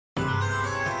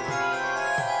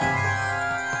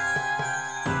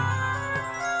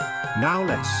Now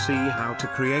let's see how to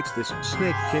create this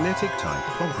snake kinetic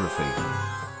typography.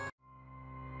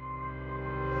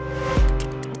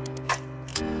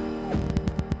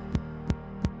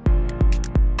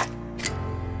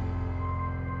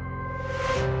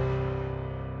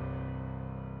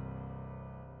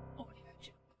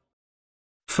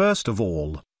 First of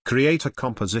all, create a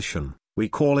composition. We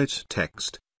call it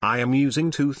text. I am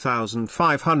using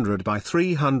 2500 by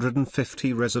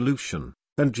 350 resolution,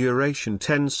 and duration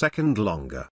 10 seconds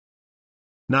longer.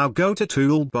 Now go to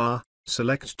Toolbar,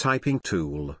 select Typing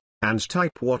Tool, and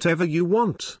type whatever you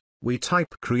want. We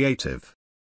type Creative.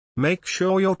 Make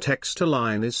sure your text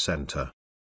align is center.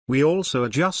 We also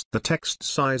adjust the text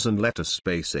size and letter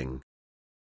spacing.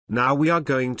 Now we are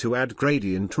going to add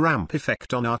gradient ramp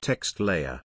effect on our text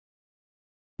layer.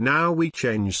 Now we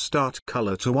change start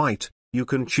color to white. You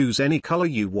can choose any color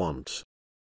you want.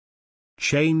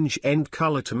 Change end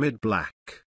color to mid black.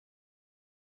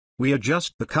 We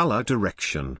adjust the color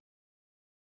direction.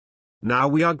 Now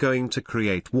we are going to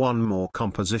create one more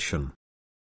composition.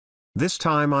 This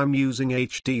time I'm using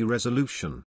HD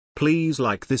resolution. Please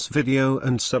like this video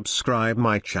and subscribe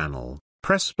my channel.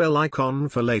 Press bell icon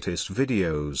for latest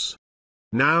videos.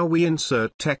 Now we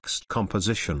insert text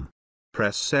composition.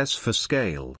 Press S for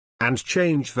scale, and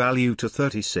change value to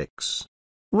 36.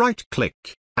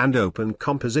 Right-click, and open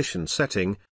composition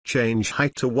setting, change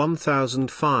height to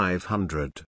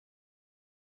 1500.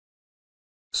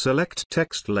 Select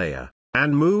text layer,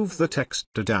 and move the text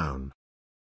to down.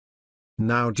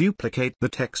 Now duplicate the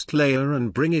text layer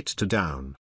and bring it to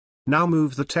down. Now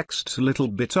move the text a little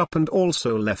bit up and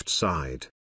also left side.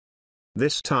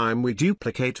 This time we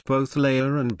duplicate both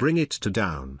layer and bring it to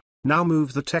down. Now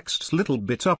move the text little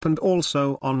bit up and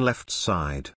also on left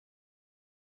side.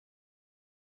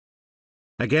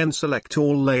 Again select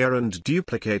all layer and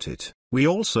duplicate it. We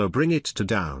also bring it to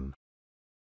down.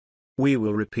 We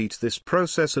will repeat this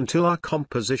process until our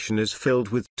composition is filled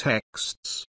with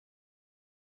texts.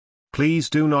 Please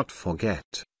do not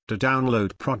forget to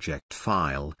download project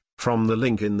file from the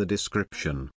link in the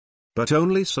description. But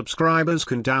only subscribers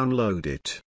can download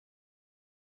it.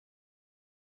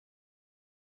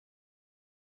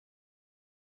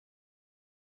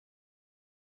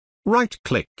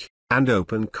 Right-click, and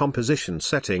open composition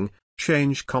setting,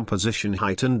 change composition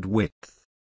height and width.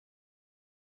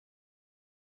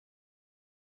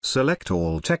 Select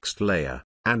all text layer,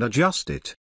 and adjust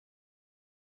it.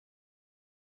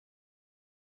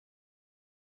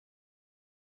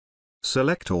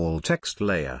 Select all text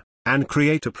layer, and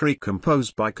create a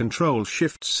pre-compose by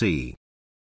Ctrl-Shift-C.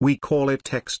 We call it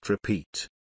text repeat.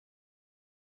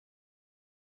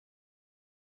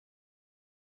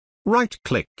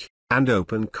 Right-click, and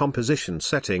open composition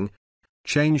setting,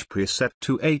 change preset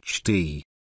to HD.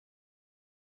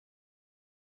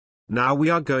 Now we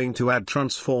are going to add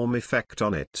transform effect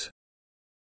on it.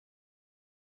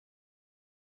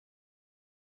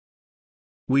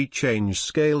 We change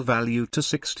scale value to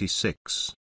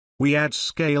 66. We add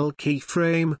scale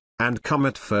keyframe, and come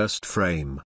at first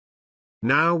frame.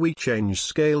 Now we change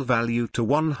scale value to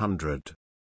 100.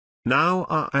 Now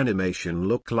our animation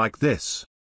look like this.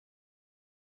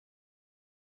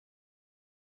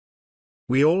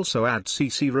 We also add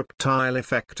CC reptile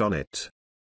effect on it.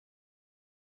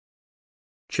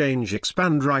 Change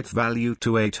expand right value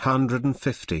to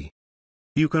 850.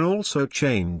 You can also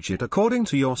change it according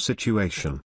to your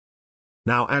situation.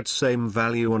 Now add same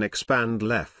value on expand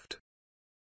left.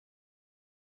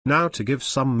 Now to give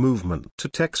some movement to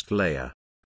text layer,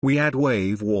 we add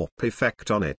wave warp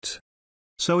effect on it.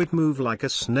 So it move like a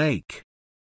snake.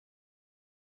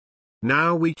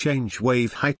 Now we change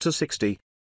wave height to 60.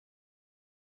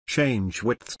 Change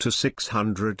width to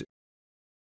 600.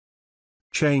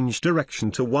 Change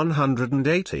direction to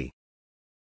 180.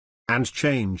 And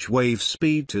change wave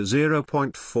speed to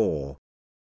 0.4.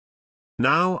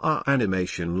 Now our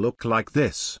animation look like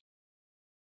this.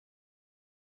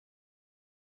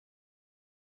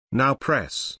 Now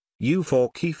press U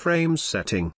for keyframe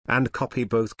setting and copy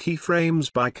both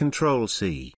keyframes by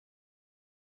Ctrl-C.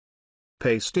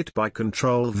 Paste it by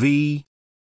Ctrl-V.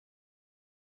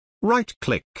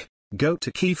 Right-click, go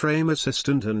to Keyframe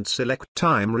Assistant and select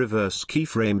Time Reverse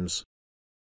Keyframes.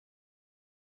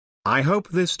 I hope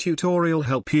this tutorial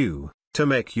help you to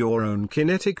make your own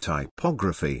kinetic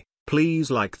typography. Please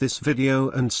like this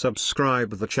video and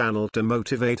subscribe the channel to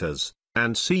motivate us,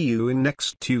 and see you in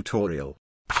next tutorial.